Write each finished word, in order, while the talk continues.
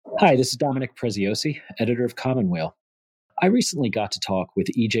Hi, this is Dominic Preziosi, editor of Commonweal. I recently got to talk with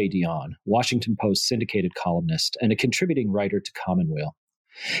E.J. Dionne, Washington Post syndicated columnist and a contributing writer to Commonweal.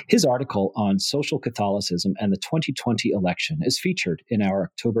 His article on social Catholicism and the 2020 election is featured in our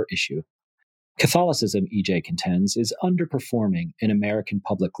October issue. Catholicism, E.J. contends, is underperforming in American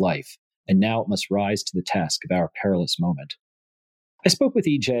public life, and now it must rise to the task of our perilous moment. I spoke with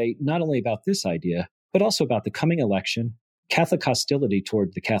E.J. not only about this idea, but also about the coming election, Catholic hostility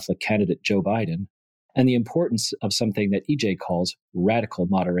toward the Catholic candidate Joe Biden, and the importance of something that E.J. calls radical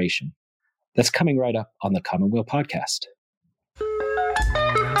moderation. That's coming right up on the Commonweal podcast.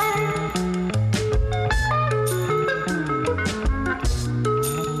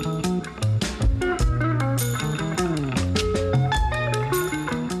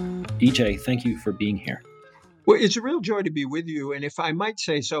 E.J., thank you for being here. Well, it's a real joy to be with you. And if I might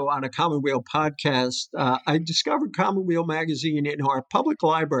say so, on a Commonweal podcast, I discovered Commonweal magazine in our public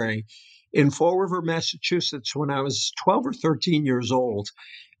library in Fall River, Massachusetts, when I was 12 or 13 years old.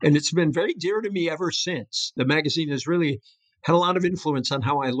 And it's been very dear to me ever since. The magazine has really had a lot of influence on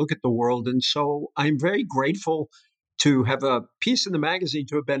how I look at the world. And so I'm very grateful to have a piece in the magazine,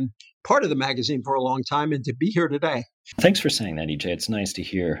 to have been part of the magazine for a long time, and to be here today. Thanks for saying that, EJ. It's nice to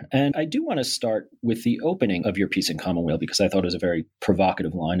hear. And I do want to start with the opening of your piece in Commonweal, because I thought it was a very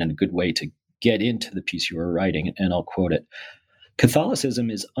provocative line and a good way to get into the piece you were writing, and I'll quote it.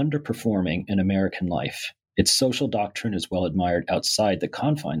 Catholicism is underperforming in American life. Its social doctrine is well admired outside the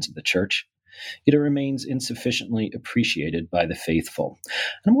confines of the church, yet it remains insufficiently appreciated by the faithful.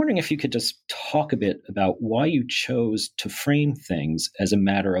 And I'm wondering if you could just talk a bit about why you chose to frame things as a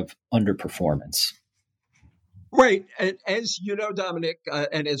matter of underperformance. Right. And as you know, Dominic,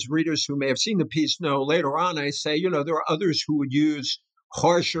 and as readers who may have seen the piece know, later on I say, there are others who would use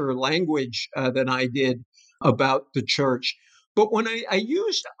harsher language than I did about the church. But when I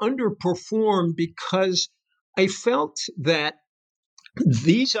used underperform, because I felt that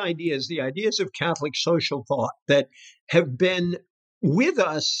these ideas, the ideas of Catholic social thought that have been with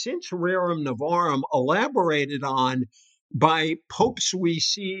us since Rerum Novarum, elaborated on by popes we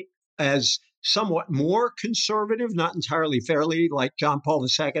see as somewhat more conservative, not entirely fairly, like John Paul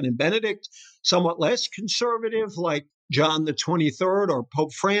II and Benedict, somewhat less conservative, like John the 23rd or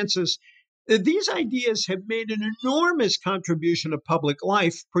Pope Francis. These ideas have made an enormous contribution to public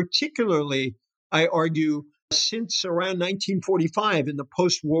life, particularly, I argue, since around 1945 in the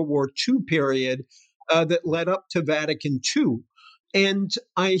post-World War II period that led up to Vatican II. And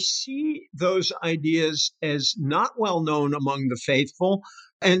I see those ideas as not well known among the faithful.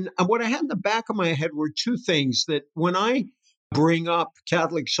 And what I had in the back of my head were two things: that when I bring up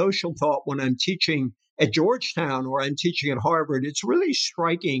Catholic social thought when I'm teaching at Georgetown or I'm teaching at Harvard, it's really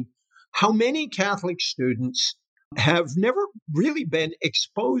striking how many Catholic students have never really been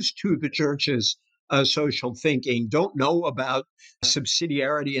exposed to the church's social thinking, don't know about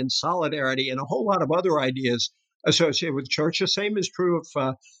subsidiarity and solidarity and a whole lot of other ideas associated with church. The same is true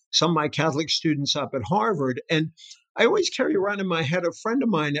of some of my Catholic students up at Harvard. And I always carry around in my head a friend of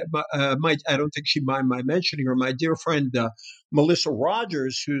mine, I don't think she'd mind my mentioning her, my dear friend Melissa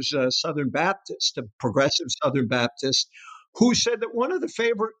Rogers, who's a Southern Baptist, a progressive Southern Baptist, who said that one of the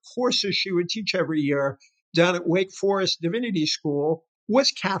favorite courses she would teach every year down at Wake Forest Divinity School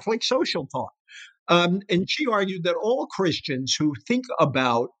was Catholic social thought. And she argued that all Christians who think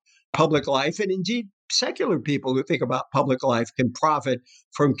about public life, and indeed secular people who think about public life, can profit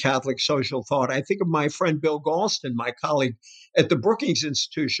from Catholic social thought. I think of my friend Bill Galston, my colleague at the Brookings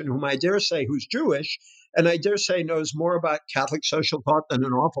Institution, whom I dare say who's Jewish, and I dare say knows more about Catholic social thought than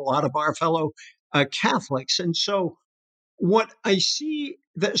an awful lot of our fellow Catholics. And so what I see,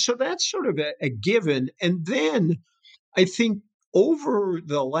 so that's sort of a given. And then I think over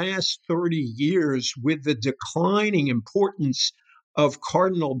the last 30 years, with the declining importance of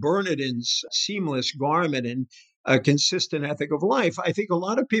Cardinal Bernardin's seamless garment and a consistent ethic of life, I think a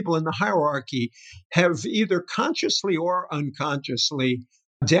lot of people in the hierarchy have either consciously or unconsciously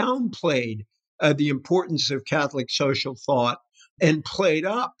downplayed the importance of Catholic social thought and played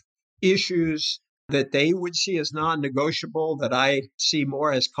up issues that they would see as non-negotiable, that I see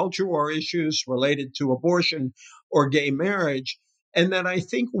more as culture war issues related to abortion or gay marriage, and that I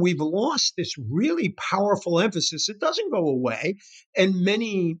think we've lost this really powerful emphasis. It doesn't go away, and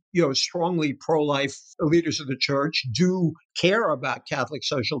many, strongly pro-life leaders of the church do care about Catholic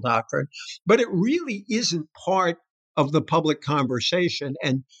social doctrine, but it really isn't part of the public conversation.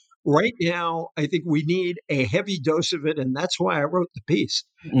 And right now, I think we need a heavy dose of it, and that's why I wrote the piece.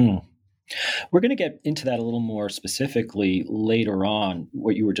 Mm. We're going to get into that a little more specifically later on,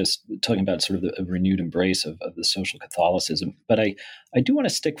 what you were just talking about, sort of the renewed embrace of the social Catholicism. But I do want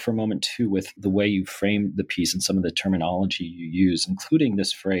to stick for a moment, too, with the way you framed the piece and some of the terminology you use, including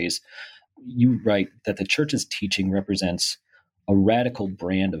this phrase. You write that the church's teaching represents a radical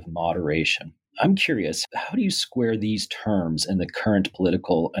brand of moderation. I'm curious, how do you square these terms in the current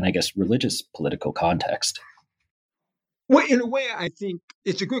political and, I guess, religious political context? Well, in a way, I think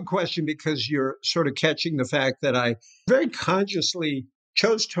it's a good question because you're sort of catching the fact that I very consciously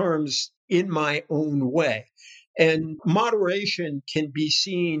chose terms in my own way. And moderation can be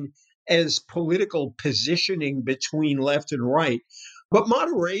seen as political positioning between left and right. But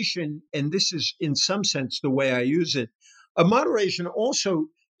moderation, and this is in some sense the way I use it, moderation also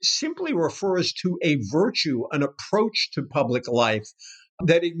simply refers to a virtue, an approach to public life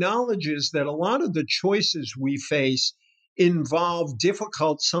that acknowledges that a lot of the choices we face involve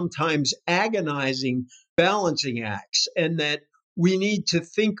difficult, sometimes agonizing balancing acts, and that we need to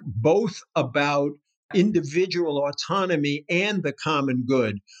think both about individual autonomy and the common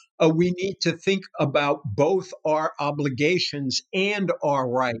good. We need to think about both our obligations and our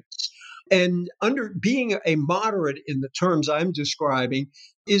rights. And under being a moderate in the terms I'm describing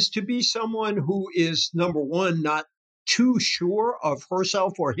is to be someone who is, number one, not too sure of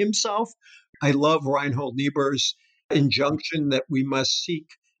herself or himself. I love Reinhold Niebuhr's injunction that we must seek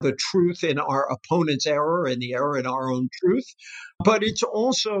the truth in our opponent's error and the error in our own truth. But it's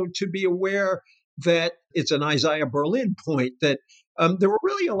also to be aware that it's an Isaiah Berlin point that there were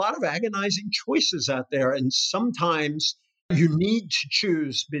really a lot of agonizing choices out there. And sometimes you need to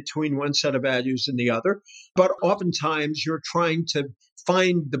choose between one set of values and the other. But oftentimes you're trying to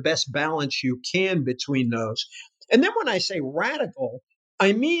find the best balance you can between those. And then when I say radical,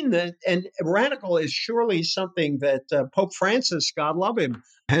 I mean that, and radical is surely something that Pope Francis, God love him,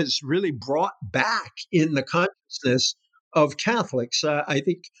 has really brought back in the consciousness of Catholics. I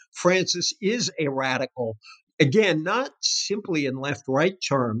think Francis is a radical, again, not simply in left right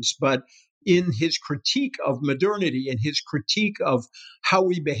terms, but in his critique of modernity, in his critique of how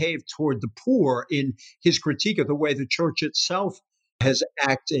we behave toward the poor, in his critique of the way the church itself has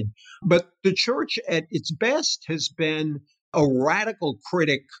acted. But the church at its best has been a radical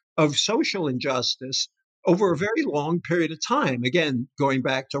critic of social injustice over a very long period of time. Again, going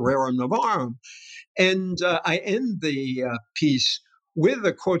back to Rerum Novarum. And I end the piece with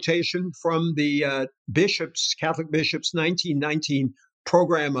a quotation from the Catholic bishops' 1919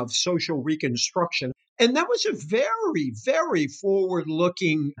 program of social reconstruction. And that was a very, very forward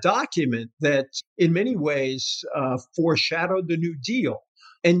looking document that, in many ways, foreshadowed the New Deal.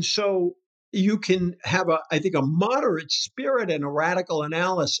 And so you can have I think, a moderate spirit and a radical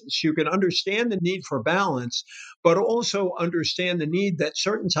analysis. You can understand the need for balance, but also understand the need that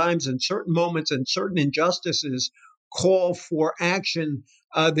certain times and certain moments and certain injustices call for action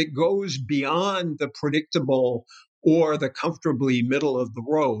that goes beyond the predictable or the comfortably middle of the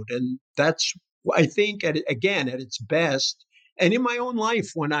road. And that's, I think, again, at its best. And in my own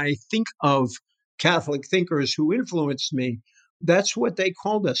life, when I think of Catholic thinkers who influenced me, that's what they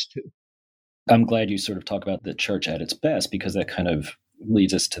called us to. I'm glad you sort of talk about the church at its best, because that kind of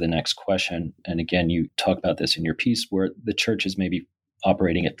leads us to the next question. And again, you talk about this in your piece, where the church is maybe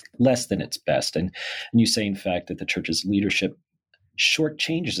operating at less than its best. And you say, in fact, that the church's leadership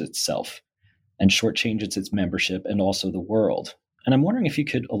shortchanges itself and shortchanges its membership and also the world. And I'm wondering if you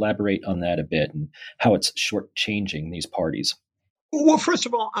could elaborate on that a bit and how it's shortchanging these parties. Well, first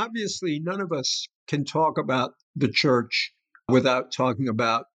of all, obviously, none of us can talk about the church without talking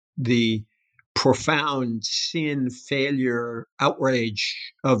about the profound sin, failure,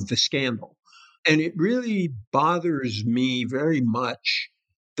 outrage of the scandal. And it really bothers me very much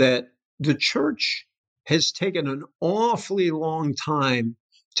that the church has taken an awfully long time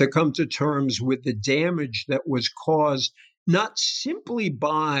to come to terms with the damage that was caused not simply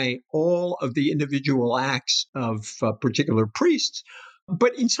by all of the individual acts of particular priests,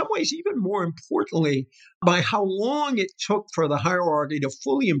 but in some ways, even more importantly, by how long it took for the hierarchy to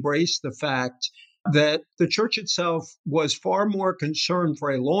fully embrace the fact that the church itself was far more concerned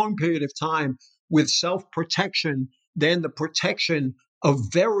for a long period of time with self protection than the protection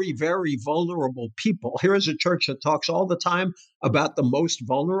of very, very vulnerable people. Here is a church that talks all the time about the most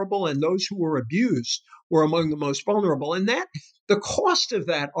vulnerable, and those who were abused were among the most vulnerable. And that the cost of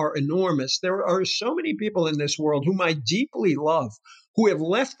that are enormous. There are so many people in this world whom I deeply love who have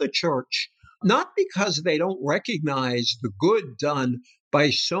left the church, not because they don't recognize the good done by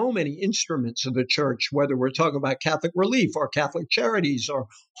so many instruments of the church, whether we're talking about Catholic Relief or Catholic Charities or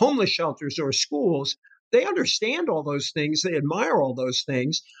homeless shelters or schools, they understand all those things, they admire all those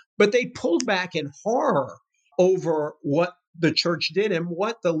things, but they pulled back in horror over what the church did and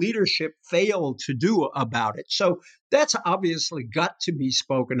what the leadership failed to do about it. So that's obviously got to be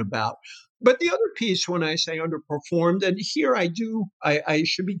spoken about. But the other piece, when I say underperformed, and here I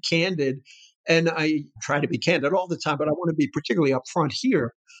should be candid, and I try to be candid all the time, but I want to be particularly upfront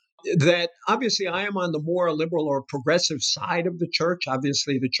here, that obviously I am on the more liberal or progressive side of the church.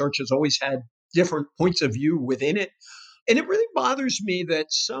 Obviously, the church has always had different points of view within it. And it really bothers me that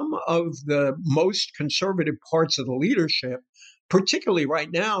some of the most conservative parts of the leadership, particularly right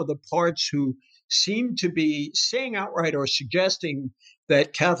now, the parts who seem to be saying outright or suggesting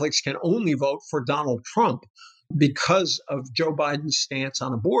that Catholics can only vote for Donald Trump because of Joe Biden's stance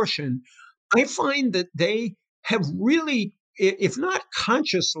on abortion, I find that they have really, if not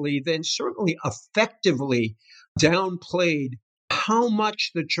consciously, then certainly effectively downplayed how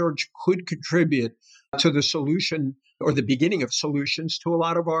much the church could contribute to the solution or the beginning of solutions to a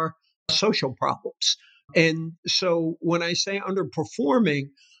lot of our social problems. And so when I say underperforming,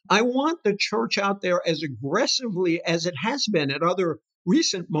 I want the church out there as aggressively as it has been at other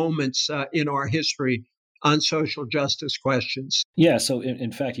recent moments in our history on social justice questions. Yeah, so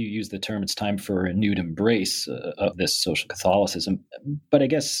in fact, you use the term it's time for a renewed embrace of this social Catholicism. But I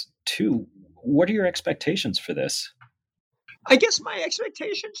guess, too, what are your expectations for this? I guess my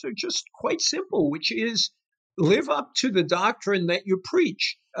expectations are just quite simple, which is live up to the doctrine that you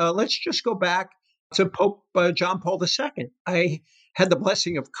preach. Let's just go back to Pope John Paul II. I had the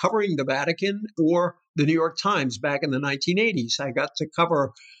blessing of covering the Vatican for the New York Times back in the 1980s. I got to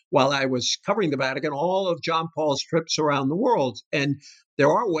cover, while I was covering the Vatican, all of John Paul's trips around the world. And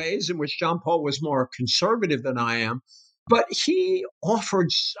there are ways in which John Paul was more conservative than I am, but he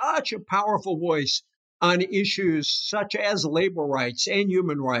offered such a powerful voice on issues such as labor rights and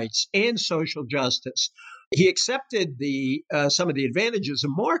human rights and social justice. He accepted some of the advantages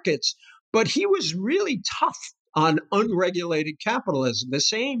of markets, but he was really tough on unregulated capitalism. The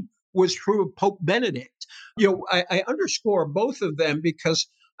same was true of Pope Benedict. I underscore both of them because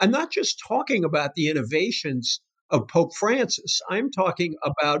I'm not just talking about the innovations of Pope Francis. I'm talking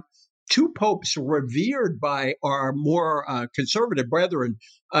about two popes revered by our more conservative brethren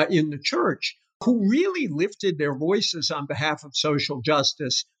in the church, who really lifted their voices on behalf of social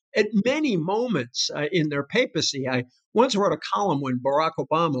justice at many moments in their papacy. I once wrote a column when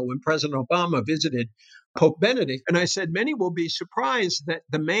President Obama visited Pope Benedict, and I said, many will be surprised that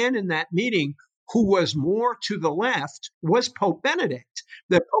the man in that meeting who was more to the left was Pope Benedict,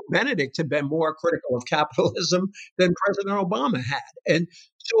 that Pope Benedict had been more critical of capitalism than President Obama had. And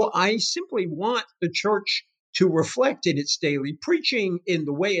so I simply want the church to reflect in its daily preaching, in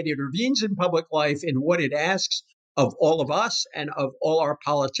the way it intervenes in public life, in what it asks of all of us and of all our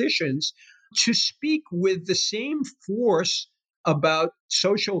politicians, to speak with the same force about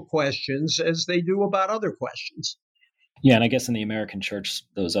social questions as they do about other questions. Yeah, and I guess in the American church,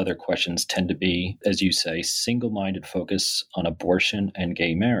 those other questions tend to be, as you say, single-minded focus on abortion and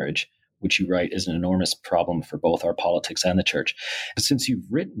gay marriage, which you write is an enormous problem for both our politics and the church. Since you've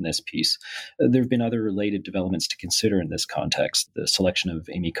written this piece, there have been other related developments to consider in this context: the selection of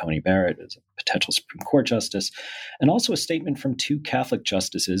Amy Coney Barrett as a potential Supreme Court justice, and also a statement from two Catholic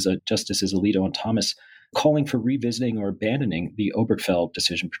justices, Justices Alito and Thomas, calling for revisiting or abandoning the Obergefell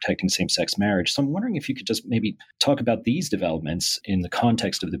decision protecting same-sex marriage. So I'm wondering if you could just maybe talk about these developments in the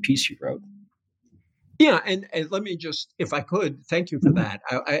context of the piece you wrote. Yeah, and let me just, if I could, thank you for that.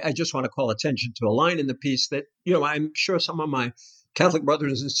 I just want to call attention to a line in the piece that, I'm sure some of my Catholic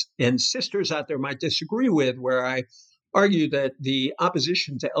brothers and sisters out there might disagree with, where I argue that the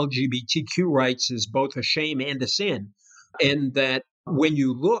opposition to LGBTQ rights is both a shame and a sin. And that when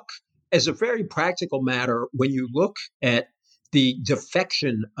you look, as a very practical matter, when you look at the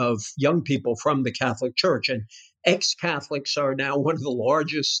defection of young people from the Catholic Church, and ex-Catholics are now one of the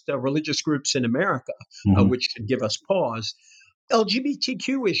largest religious groups in America, which should give us pause.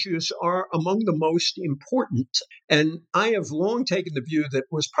 LGBTQ issues are among the most important. And I have long taken the view that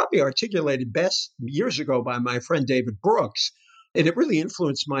was probably articulated best years ago by my friend David Brooks, and it really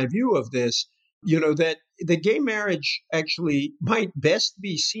influenced my view of this, that the gay marriage actually might best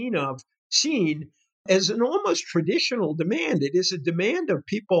be seen as an almost traditional demand. It is a demand of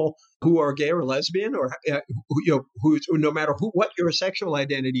people who are gay or lesbian, or who no matter what your sexual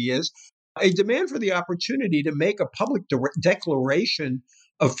identity is, a demand for the opportunity to make a public declaration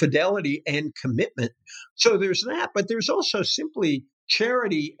of fidelity and commitment. So there's that, but there's also simply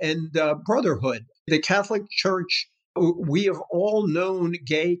charity and brotherhood. The Catholic Church, we have all known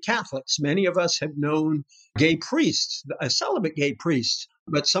gay Catholics. Many of us have known gay priests, celibate gay priests.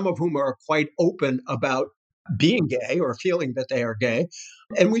 but some of whom are quite open about being gay or feeling that they are gay.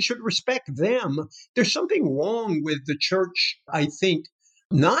 And we should respect them. There's something wrong with the church, I think,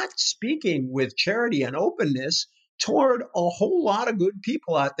 not speaking with charity and openness toward a whole lot of good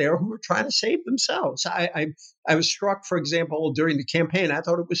people out there who are trying to save themselves. I was struck, for example, during the campaign. I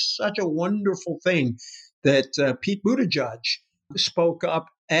thought it was such a wonderful thing that Pete Buttigieg spoke up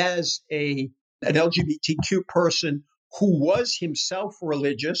as an LGBTQ person who was himself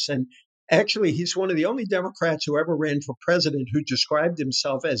religious. And actually, he's one of the only Democrats who ever ran for president who described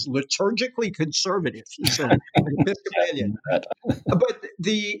himself as liturgically conservative. He's an Episcopalian. But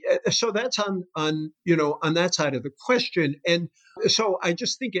so that's on that side of the question. And so I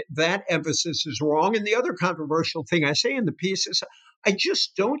just think that emphasis is wrong. And the other controversial thing I say in the piece is I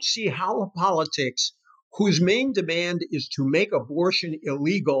just don't see how a politics whose main demand is to make abortion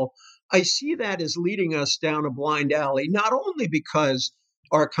illegal, I see that as leading us down a blind alley, not only because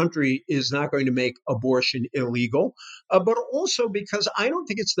our country is not going to make abortion illegal, but also because I don't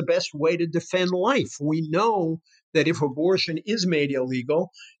think it's the best way to defend life. We know that if abortion is made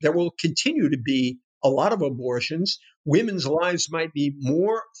illegal, there will continue to be a lot of abortions. Women's lives might be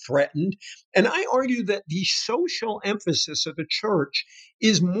more threatened. And I argue that the social emphasis of the church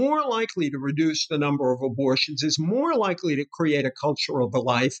is more likely to reduce the number of abortions, is more likely to create a culture of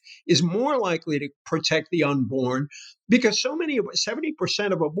life, is more likely to protect the unborn, because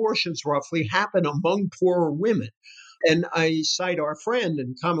 70% of abortions roughly happen among poorer women. And I cite our friend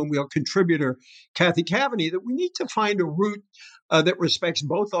and Commonweal contributor, Kathy Cavany, that we need to find a route that respects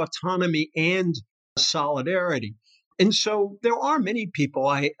both autonomy and solidarity. And so there are many people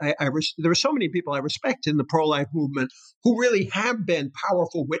there are so many people I respect in the pro-life movement who really have been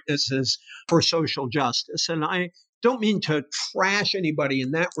powerful witnesses for social justice. And I don't mean to trash anybody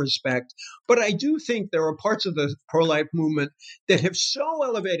in that respect, but I do think there are parts of the pro-life movement that have so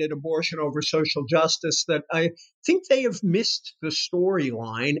elevated abortion over social justice that I think they have missed the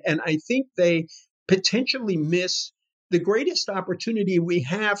storyline. And I think they potentially miss the greatest opportunity we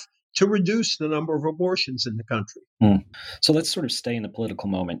have to reduce the number of abortions in the country. So let's sort of stay in the political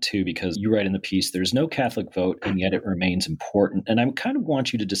moment too, because you write in the piece, there's no Catholic vote, and yet it remains important. And I kind of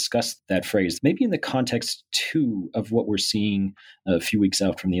want you to discuss that phrase, maybe in the context too of what we're seeing a few weeks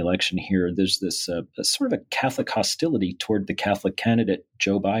out from the election here. There's this sort of a Catholic hostility toward the Catholic candidate,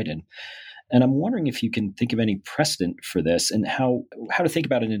 Joe Biden. And I'm wondering if you can think of any precedent for this and how to think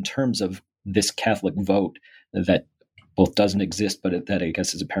about it in terms of this Catholic vote that both doesn't exist, but that I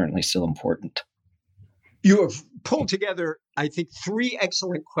guess is apparently still important. You have pulled together, I think, three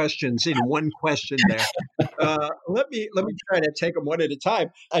excellent questions in one question there. Let me try to take them one at a time.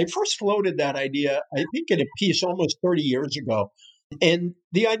 I first floated that idea, I think, in a piece almost 30 years ago. And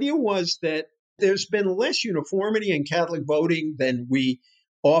the idea was that there's been less uniformity in Catholic voting than we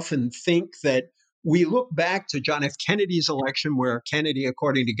often think. That we look back to John F. Kennedy's election, where Kennedy,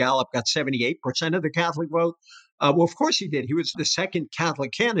 according to Gallup, got 78% of the Catholic vote. Well, of course he did. He was the second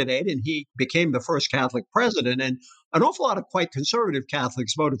Catholic candidate, and he became the first Catholic president. And an awful lot of quite conservative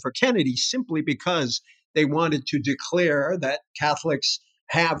Catholics voted for Kennedy simply because they wanted to declare that Catholics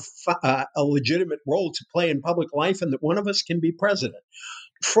have a legitimate role to play in public life and that one of us can be president.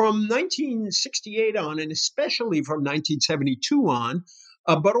 From 1968 on, and especially from 1972 on,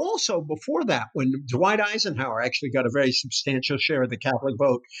 but also before that, when Dwight Eisenhower actually got a very substantial share of the Catholic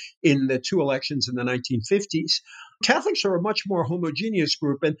vote in the two elections in the 1950s, Catholics are a much more homogeneous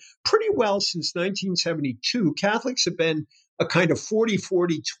group. And pretty well since 1972, Catholics have been a kind of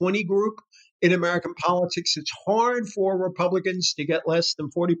 40-40-20 group in American politics. It's hard for Republicans to get less than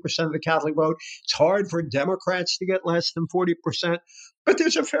 40% of the Catholic vote. It's hard for Democrats to get less than 40%. But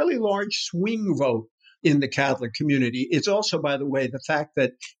there's a fairly large swing vote in the Catholic community. It's also, by the way, the fact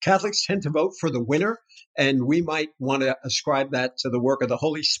that Catholics tend to vote for the winner, and we might want to ascribe that to the work of the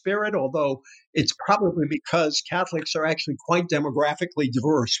Holy Spirit, although it's probably because Catholics are actually quite demographically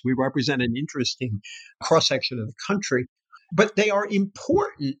diverse. We represent an interesting cross-section of the country. But they are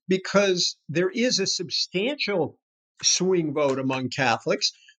important because there is a substantial swing vote among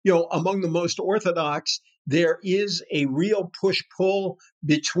Catholics. Among the most Orthodox, there is a real push-pull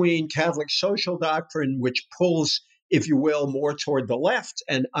between Catholic social doctrine, which pulls, if you will, more toward the left,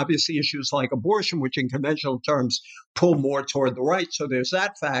 and obviously issues like abortion, which in conventional terms pull more toward the right. So there's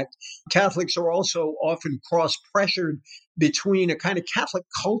that fact. Catholics are also often cross-pressured between a kind of Catholic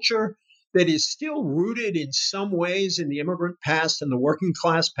culture that is still rooted in some ways in the immigrant past and the working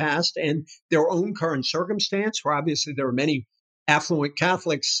class past and their own current circumstance, where obviously there are many affluent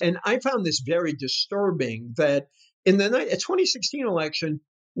Catholics. And I found this very disturbing, that in the 2016 election,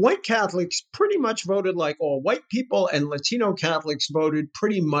 white Catholics pretty much voted like all white people, and Latino Catholics voted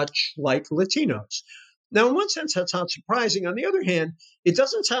pretty much like Latinos. Now, in one sense, that's not surprising. On the other hand, it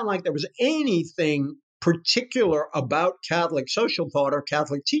doesn't sound like there was anything particular about Catholic social thought or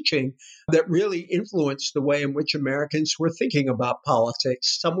Catholic teaching that really influenced the way in which Americans were thinking about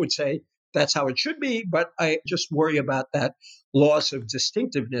politics. Some would say that's how it should be, but I just worry about that loss of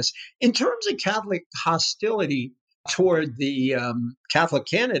distinctiveness. In terms of Catholic hostility toward the Catholic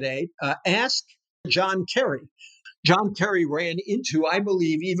candidate, ask John Kerry. John Kerry ran into, I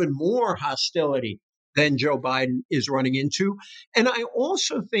believe, even more hostility than Joe Biden is running into. And I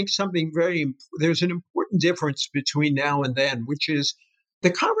also think there's an important difference between now and then, which is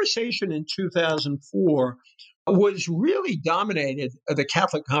the conversation in 2004 was really dominated, the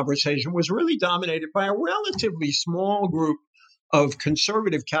Catholic conversation was really dominated by a relatively small group of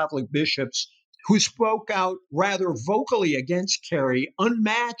conservative Catholic bishops who spoke out rather vocally against Kerry,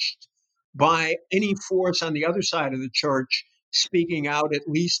 unmatched by any force on the other side of the church speaking out at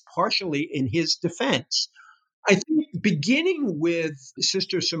least partially in his defense. I think beginning with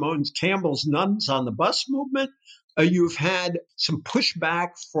Sister Simone Campbell's Nuns on the Bus movement, you've had some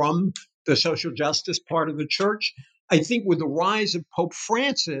pushback from the social justice part of the church. I think with the rise of Pope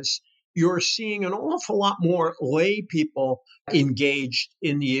Francis, you're seeing an awful lot more lay people engaged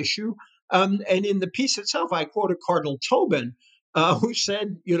in the issue. And in the piece itself, I quoted Cardinal Tobin, who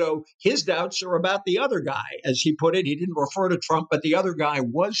said, his doubts are about the other guy. As he put it, he didn't refer to Trump, but the other guy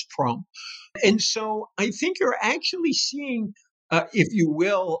was Trump. And so I think you're actually seeing, if you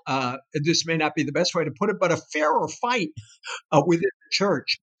will, this may not be the best way to put it, but a fairer fight within the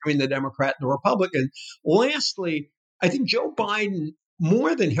church between the Democrat and the Republican. Lastly, I think Joe Biden,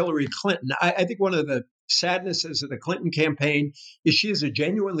 more than Hillary Clinton, I think one of the sadnesses of the Clinton campaign is she is a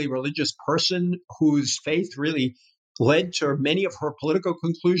genuinely religious person whose faith really led to many of her political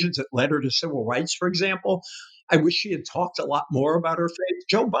conclusions. It led her to civil rights, for example. I wish she had talked a lot more about her faith.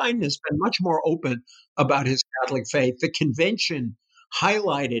 Joe Biden has been much more open about his Catholic faith. The convention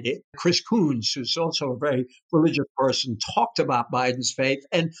highlighted it. Chris Coons, who's also a very religious person, talked about Biden's faith.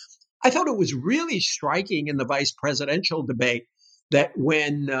 And I thought it was really striking in the vice presidential debate that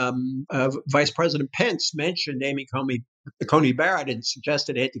when Vice President Pence mentioned Amy Coney Barrett and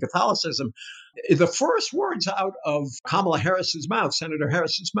suggested anti-Catholicism, the first words out of Kamala Harris's mouth, Senator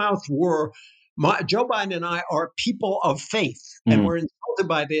Harris's mouth, were, Joe Biden and I are people of faith, and we're insulted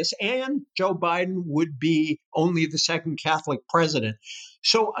by this. And Joe Biden would be only the second Catholic president.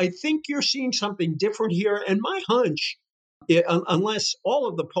 So I think you're seeing something different here. And my hunch, unless all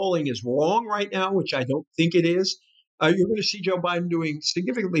of the polling is wrong right now, which I don't think it is, you're going to see Joe Biden doing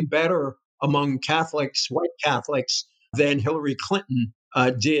significantly better among Catholics, white Catholics, than Hillary Clinton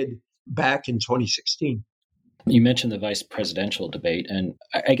did back in 2016. You mentioned the vice presidential debate, and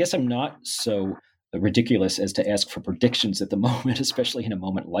I guess I'm not so ridiculous as to ask for predictions at the moment, especially in a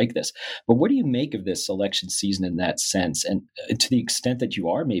moment like this. But what do you make of this election season in that sense? And to the extent that you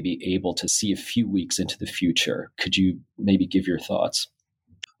are maybe able to see a few weeks into the future, could you maybe give your thoughts?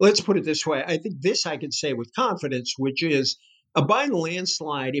 Let's put it this way. I think this I can say with confidence, which is a Biden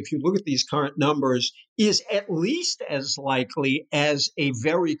landslide, if you look at these current numbers, is at least as likely as a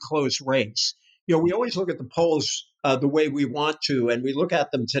very close race. We always look at the polls the way we want to, and we look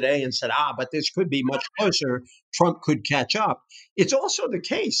at them today and said, but this could be much closer. Trump could catch up. It's also the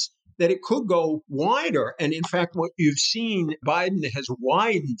case that it could go wider. And in fact, what you've seen, Biden has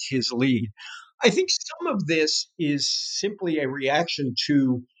widened his lead. I think some of this is simply a reaction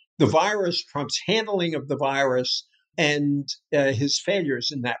to the virus, Trump's handling of the virus, and his failures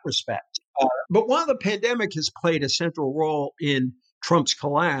in that respect. But while the pandemic has played a central role in Trump's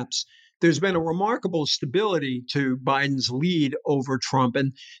collapse, there's been a remarkable stability to Biden's lead over Trump.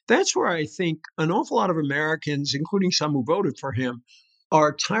 And that's where I think an awful lot of Americans, including some who voted for him,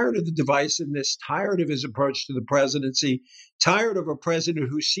 are tired of the divisiveness, tired of his approach to the presidency, tired of a president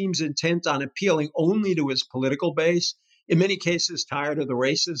who seems intent on appealing only to his political base, in many cases tired of the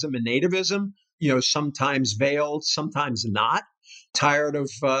racism and nativism, sometimes veiled, sometimes not, tired of,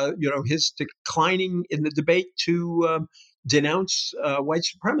 his declining in the debate to denounce white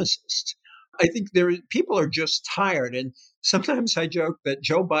supremacists. I think people are just tired. And sometimes I joke that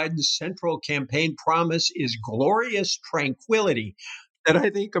Joe Biden's central campaign promise is glorious tranquility, that I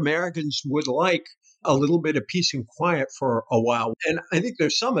think Americans would like a little bit of peace and quiet for a while. And I think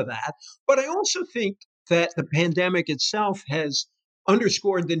there's some of that. But I also think that the pandemic itself has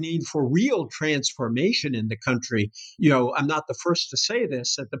underscored the need for real transformation in the country. I'm not the first to say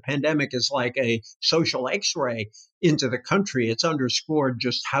this, that the pandemic is like a social x-ray into the country. It's underscored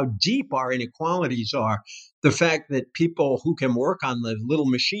just how deep our inequalities are. The fact that people who can work on the little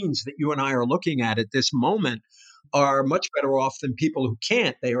machines that you and I are looking at this moment are much better off than people who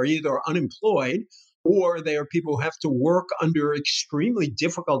can't. They are either unemployed or they are people who have to work under extremely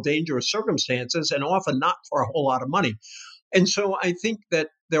difficult, dangerous circumstances and often not for a whole lot of money. And so I think that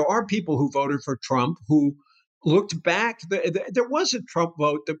there are people who voted for Trump who looked back. There was a Trump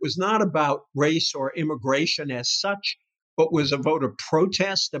vote that was not about race or immigration as such, but was a vote of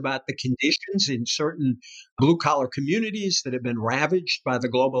protest about the conditions in certain blue collar communities that have been ravaged by the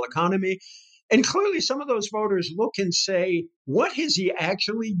global economy. And clearly, some of those voters look and say, what has he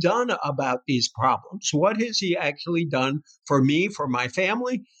actually done about these problems? What has he actually done for me, for my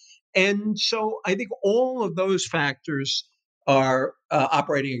family? And so I think all of those factors are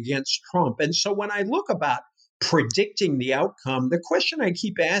operating against Trump. And so when I look about predicting the outcome, the question I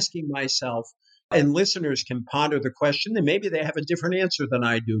keep asking myself, and listeners can ponder the question, and maybe they have a different answer than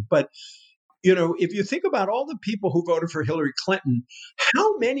I do. But, if you think about all the people who voted for Hillary Clinton,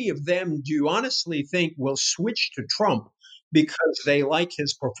 how many of them do you honestly think will switch to Trump because they like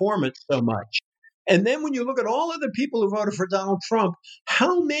his performance so much? And then when you look at all of the people who voted for Donald Trump,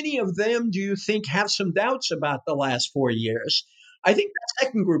 how many of them do you think have some doubts about the last 4 years? I think the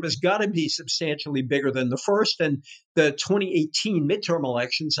second group has got to be substantially bigger than the first. And the 2018 midterm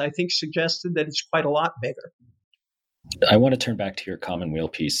elections, I think, suggested that it's quite a lot bigger. I want to turn back to your Commonweal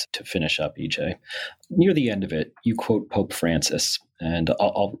piece to finish up, EJ. Near the end of it, you quote Pope Francis, and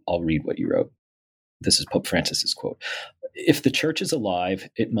I'll read what you wrote. This is Pope Francis's quote. If the church is alive,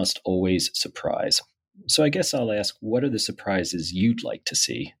 it must always surprise. So I guess I'll ask, what are the surprises you'd like to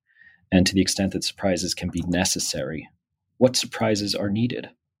see? And to the extent that surprises can be necessary, what surprises are needed?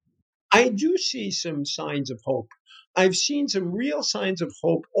 I do see some signs of hope. I've seen some real signs of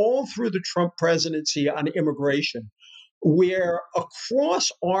hope all through the Trump presidency on immigration, where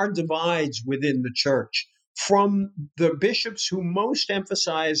across our divides within the church, from the bishops who most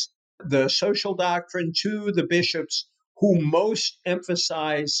emphasize the social doctrine to the bishops who most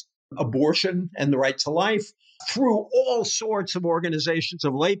emphasize abortion and the right to life, through all sorts of organizations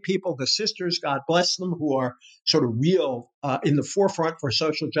of lay people, the sisters, God bless them, who are sort of real in the forefront for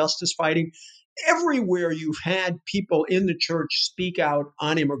social justice fighting. Everywhere you've had people in the church speak out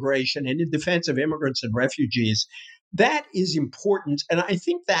on immigration and in defense of immigrants and refugees. That is important. And I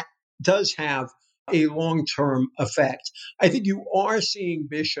think that does have a long-term effect. I think you are seeing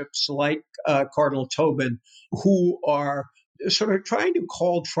bishops like Cardinal Tobin who are sort of trying to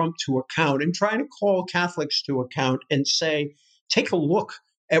call Trump to account and trying to call Catholics to account and say, take a look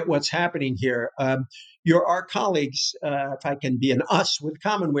at what's happening here. Our colleagues, if I can be an us with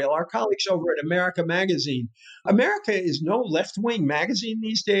Commonweal, our colleagues over at America Magazine. America is no left-wing magazine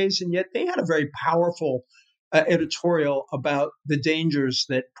these days, and yet they had a very powerful editorial about the dangers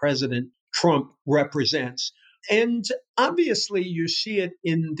that President Trump represents. And obviously, you see it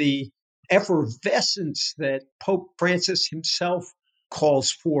in the effervescence that Pope Francis himself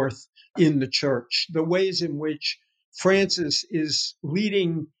calls forth in the church, the ways in which Francis is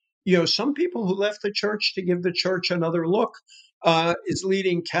leading, some people who left the church to give the church another look, is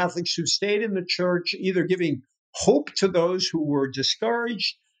leading Catholics who stayed in the church, either giving hope to those who were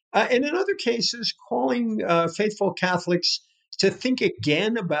discouraged, and in other cases, calling faithful Catholics to think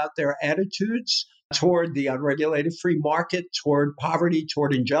again about their attitudes toward the unregulated free market, toward poverty,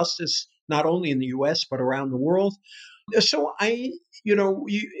 toward injustice, not only in the U.S., but around the world. So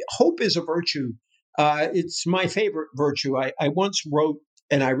hope is a virtue. It's my favorite virtue. I once wrote,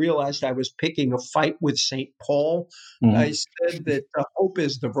 and I realized I was picking a fight with St. Paul. Mm-hmm. I said that hope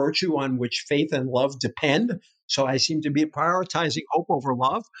is the virtue on which faith and love depend. So I seem to be prioritizing hope over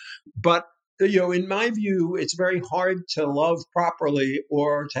love. But in my view, it's very hard to love properly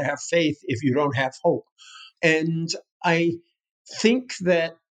or to have faith if you don't have hope. And I think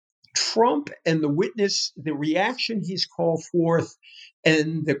that Trump and the reaction he's called forth,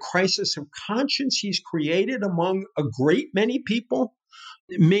 and the crisis of conscience he's created among a great many people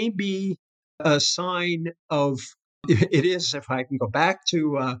may be a sign of, it is, if I can go back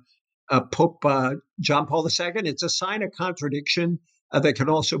to Pope John Paul II, it's a sign of contradiction that can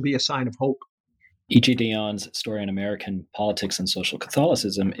also be a sign of hope. E.J. Dionne's story on American politics and social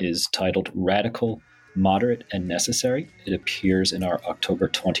Catholicism is titled Radical, Moderate, and Necessary. It appears in our October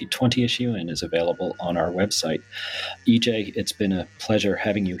 2020 issue and is available on our website. EJ, it's been a pleasure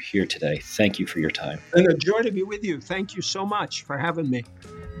having you here today. Thank you for your time. And a joy to be with you. Thank you so much for having me.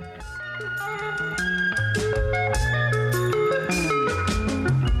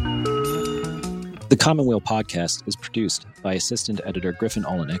 Commonweal podcast is produced by assistant editor Griffin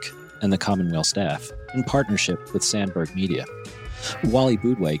Olenek and the Commonweal staff in partnership with Sandberg Media. Wally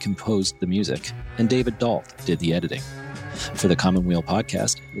Boudway composed the music, and David Dault did the editing. For the Commonweal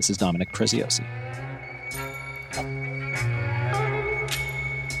podcast, this is Dominic Preziosi.